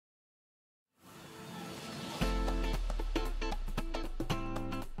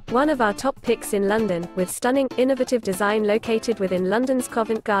One of our top picks in London, with stunning, innovative design located within London's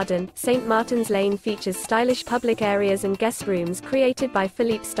Covent Garden, St Martin's Lane features stylish public areas and guest rooms created by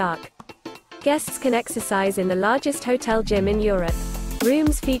Philippe Starck. Guests can exercise in the largest hotel gym in Europe.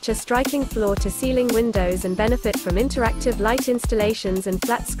 Rooms feature striking floor-to-ceiling windows and benefit from interactive light installations and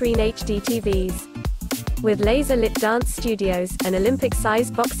flat-screen HD TVs. With laser-lit dance studios, an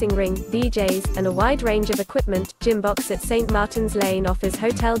Olympic-sized boxing ring, DJs, and a wide range of equipment, Gymbox at St Martin's Lane offers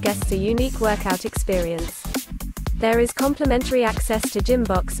hotel guests a unique workout experience. There is complimentary access to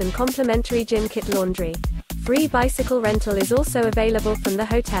Gymbox and complimentary gym kit laundry. Free bicycle rental is also available from the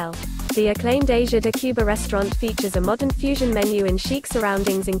hotel. The acclaimed Asia de Cuba restaurant features a modern fusion menu in chic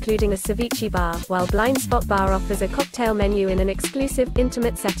surroundings including a ceviche bar, while Blind Spot Bar offers a cocktail menu in an exclusive,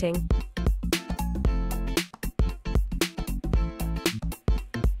 intimate setting.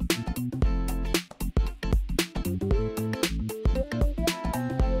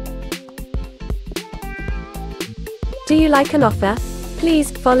 Do you like an offer?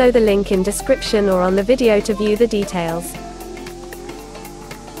 Please follow the link in description or on the video to view the details.